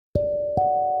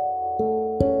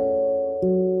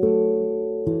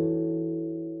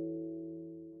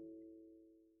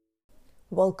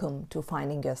Welcome to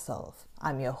Finding Yourself.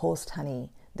 I'm your host, Honey.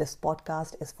 This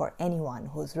podcast is for anyone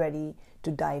who's ready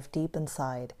to dive deep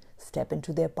inside, step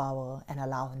into their power, and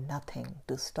allow nothing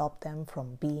to stop them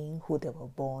from being who they were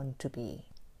born to be.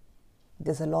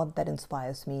 There's a lot that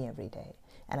inspires me every day,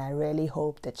 and I really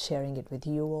hope that sharing it with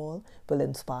you all will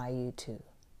inspire you too.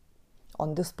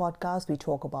 On this podcast, we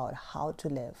talk about how to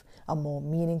live a more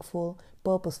meaningful,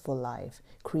 purposeful life,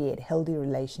 create healthy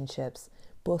relationships,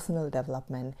 personal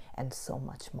development, and so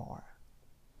much more.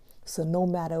 So no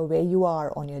matter where you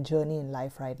are on your journey in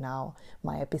life right now,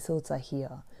 my episodes are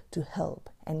here to help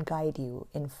and guide you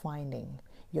in finding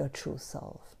your true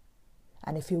self.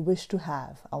 And if you wish to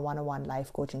have a one-on-one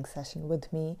life coaching session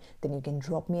with me, then you can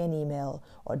drop me an email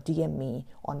or DM me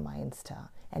on my Insta,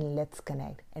 and let's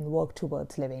connect and work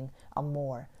towards living a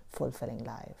more fulfilling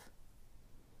life.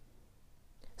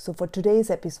 So for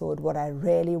today's episode, what I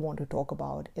really want to talk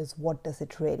about is what does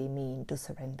it really mean to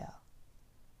surrender?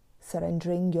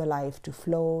 Surrendering your life to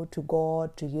flow, to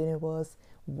God, to universe,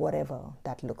 whatever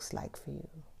that looks like for you.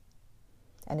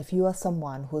 And if you are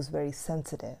someone who's very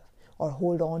sensitive or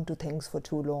hold on to things for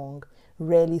too long,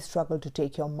 really struggle to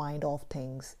take your mind off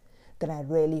things, then I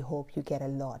really hope you get a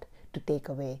lot to take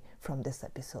away from this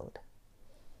episode.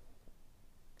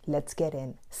 Let's get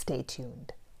in. Stay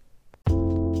tuned.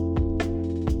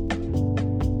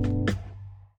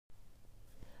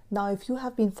 Now, if you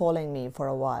have been following me for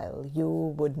a while, you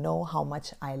would know how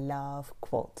much I love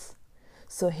quotes.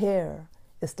 So here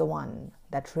is the one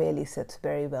that really sits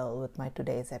very well with my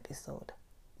today's episode,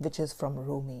 which is from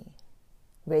Rumi,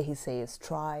 where he says,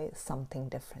 try something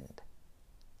different.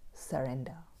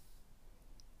 Surrender.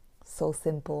 So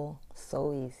simple,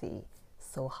 so easy,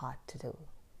 so hard to do,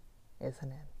 isn't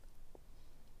it?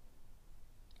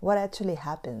 What actually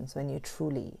happens when you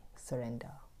truly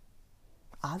surrender?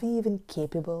 Are we even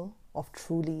capable of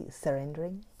truly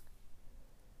surrendering?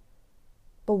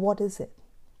 But what is it?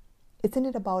 Isn't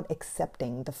it about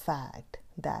accepting the fact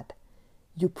that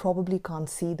you probably can't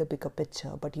see the bigger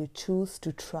picture, but you choose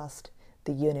to trust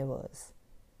the universe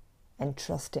and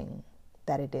trusting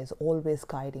that it is always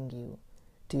guiding you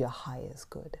to your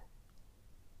highest good?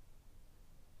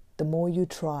 The more you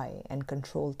try and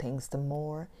control things, the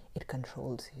more it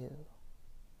controls you.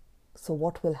 So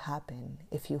what will happen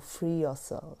if you free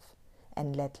yourself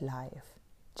and let life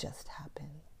just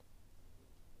happen?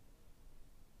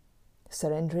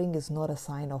 Surrendering is not a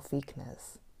sign of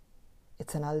weakness.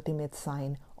 It's an ultimate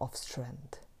sign of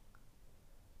strength.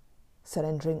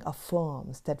 Surrendering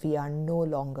affirms that we are no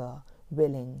longer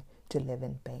willing to live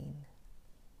in pain.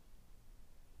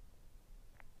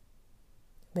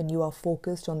 When you are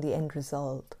focused on the end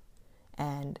result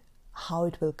and how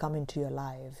it will come into your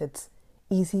life, it's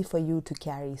easy for you to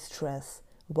carry stress,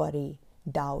 worry,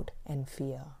 doubt, and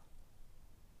fear.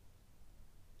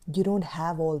 You don't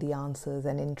have all the answers,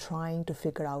 and in trying to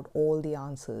figure out all the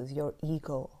answers, your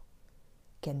ego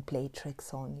can play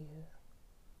tricks on you.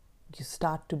 You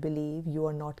start to believe you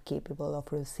are not capable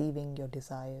of receiving your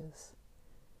desires.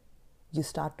 You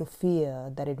start to fear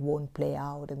that it won't play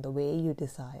out in the way you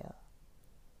desire.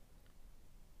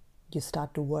 You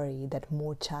start to worry that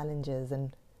more challenges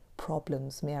and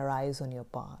problems may arise on your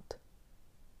path.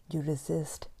 You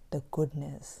resist the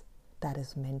goodness that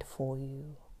is meant for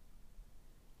you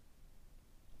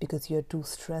because you're too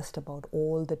stressed about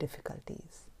all the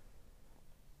difficulties.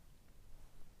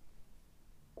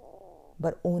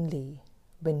 But only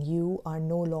when you are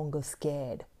no longer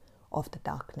scared of the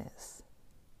darkness,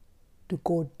 to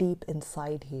go deep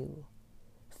inside you,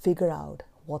 figure out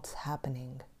what's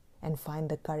happening, and find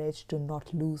the courage to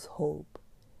not lose hope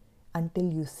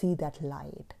until you see that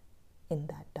light in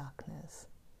that darkness,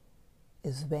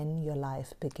 is when your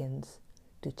life begins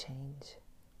to change.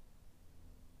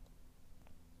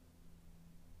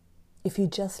 If you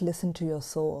just listen to your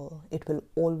soul, it will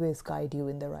always guide you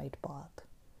in the right path,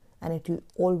 and it will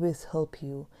always help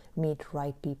you meet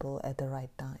right people at the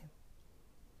right time.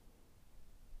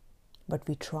 But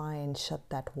we try and shut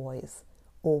that voice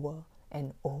over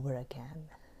and over again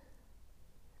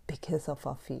because of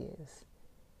our fears.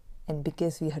 And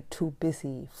because we are too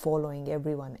busy following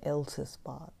everyone else's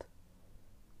path.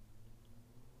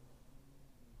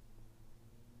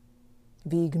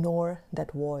 We ignore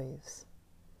that voice.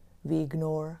 We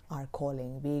ignore our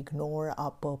calling. We ignore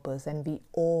our purpose. And we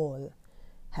all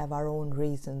have our own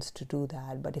reasons to do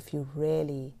that. But if you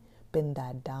really pin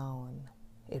that down,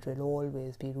 it will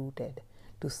always be rooted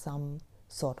to some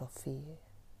sort of fear.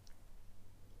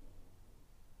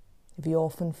 We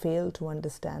often fail to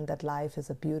understand that life is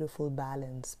a beautiful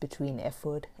balance between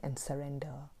effort and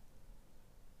surrender.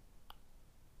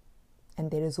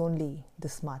 And there is only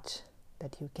this much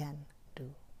that you can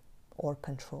do. or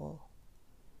control.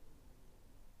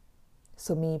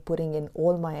 So me putting in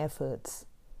all my efforts,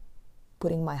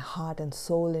 putting my heart and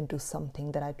soul into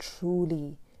something that I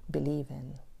truly believe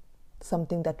in,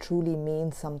 something that truly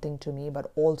means something to me,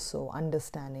 but also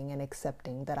understanding and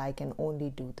accepting that I can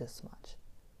only do this much.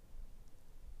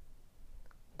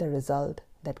 The result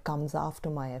that comes after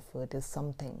my effort is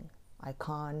something I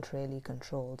can't really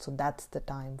control. So that's the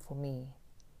time for me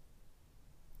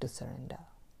to surrender.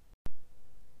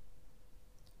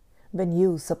 When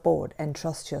you support and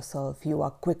trust yourself, you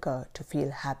are quicker to feel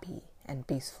happy and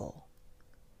peaceful.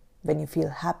 When you feel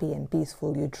happy and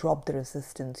peaceful, you drop the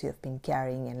resistance you have been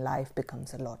carrying and life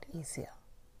becomes a lot easier.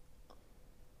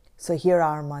 So here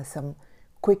are some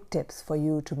quick tips for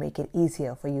you to make it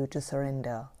easier for you to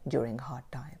surrender during hard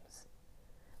times.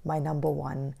 My number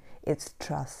one is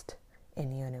trust in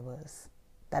the universe,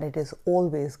 that it is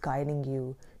always guiding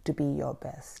you to be your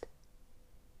best.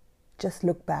 Just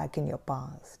look back in your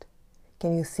past.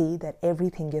 Can you see that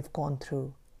everything you've gone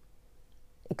through,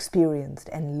 experienced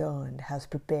and learned has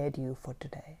prepared you for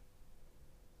today?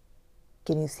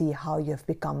 Can you see how you have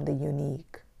become the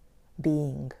unique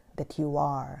being that you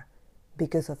are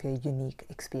because of your unique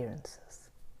experiences?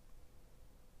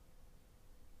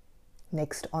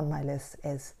 Next on my list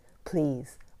is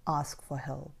please ask for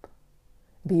help.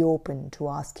 Be open to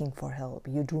asking for help.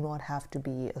 You do not have to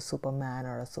be a superman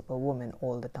or a superwoman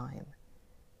all the time.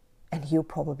 And you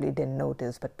probably didn't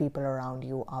notice, but people around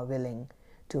you are willing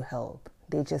to help.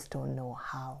 They just don't know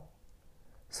how.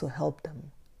 So help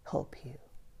them help you.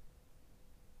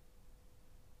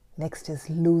 Next is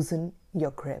loosen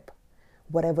your grip.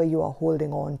 Whatever you are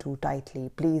holding on to tightly,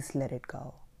 please let it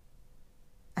go.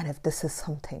 And if this is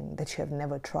something that you have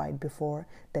never tried before,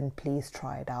 then please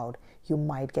try it out. You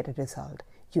might get a result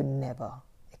you never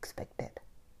expected.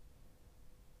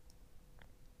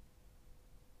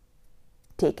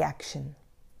 Take action.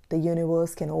 The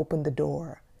universe can open the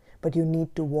door, but you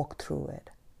need to walk through it.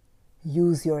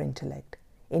 Use your intellect,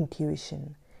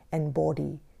 intuition, and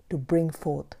body to bring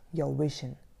forth your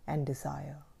vision and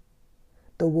desire.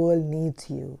 The world needs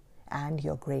you and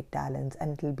your great talents,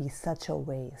 and it will be such a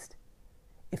waste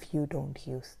if you don't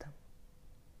use them.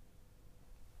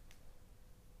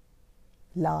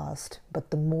 Last, but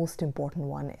the most important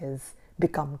one is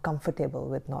become comfortable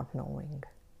with not knowing.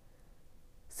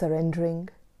 Surrendering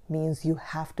means you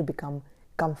have to become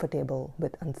comfortable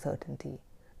with uncertainty.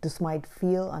 This might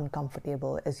feel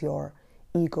uncomfortable as your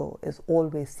ego is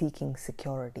always seeking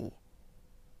security.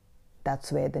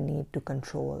 That's where the need to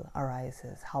control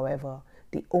arises. However,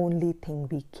 the only thing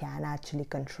we can actually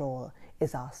control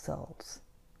is ourselves.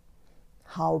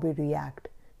 How we react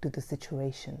to the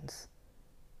situations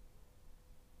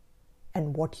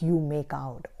and what you make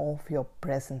out of your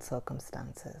present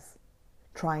circumstances.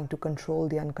 Trying to control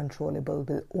the uncontrollable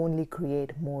will only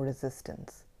create more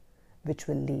resistance, which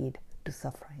will lead to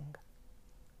suffering.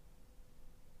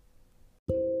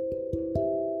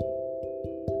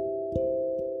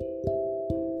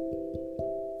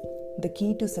 The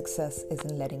key to success is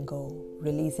in letting go,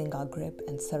 releasing our grip,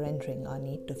 and surrendering our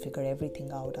need to figure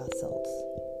everything out ourselves.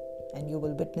 And you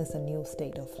will witness a new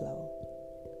state of flow.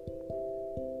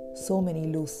 So many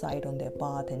lose sight on their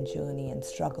path and journey and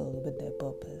struggle with their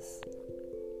purpose.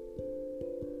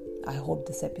 I hope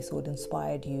this episode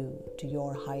inspired you to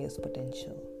your highest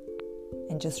potential.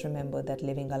 And just remember that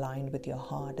living aligned with your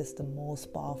heart is the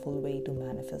most powerful way to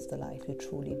manifest the life you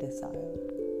truly desire.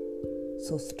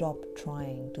 So stop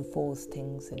trying to force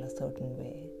things in a certain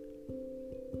way.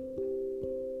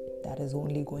 That is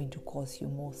only going to cause you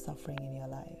more suffering in your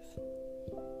life.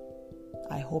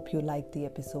 I hope you liked the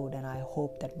episode, and I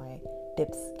hope that my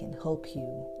tips can help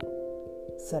you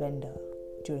surrender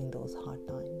during those hard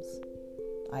times.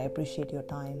 I appreciate your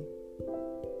time.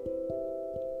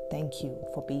 Thank you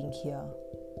for being here.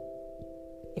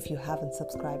 If you haven't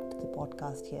subscribed to the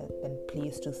podcast yet, then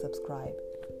please do subscribe.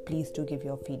 Please do give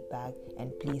your feedback,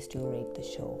 and please do rate the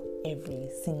show. Every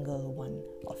single one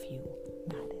of you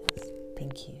matters.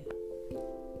 Thank you.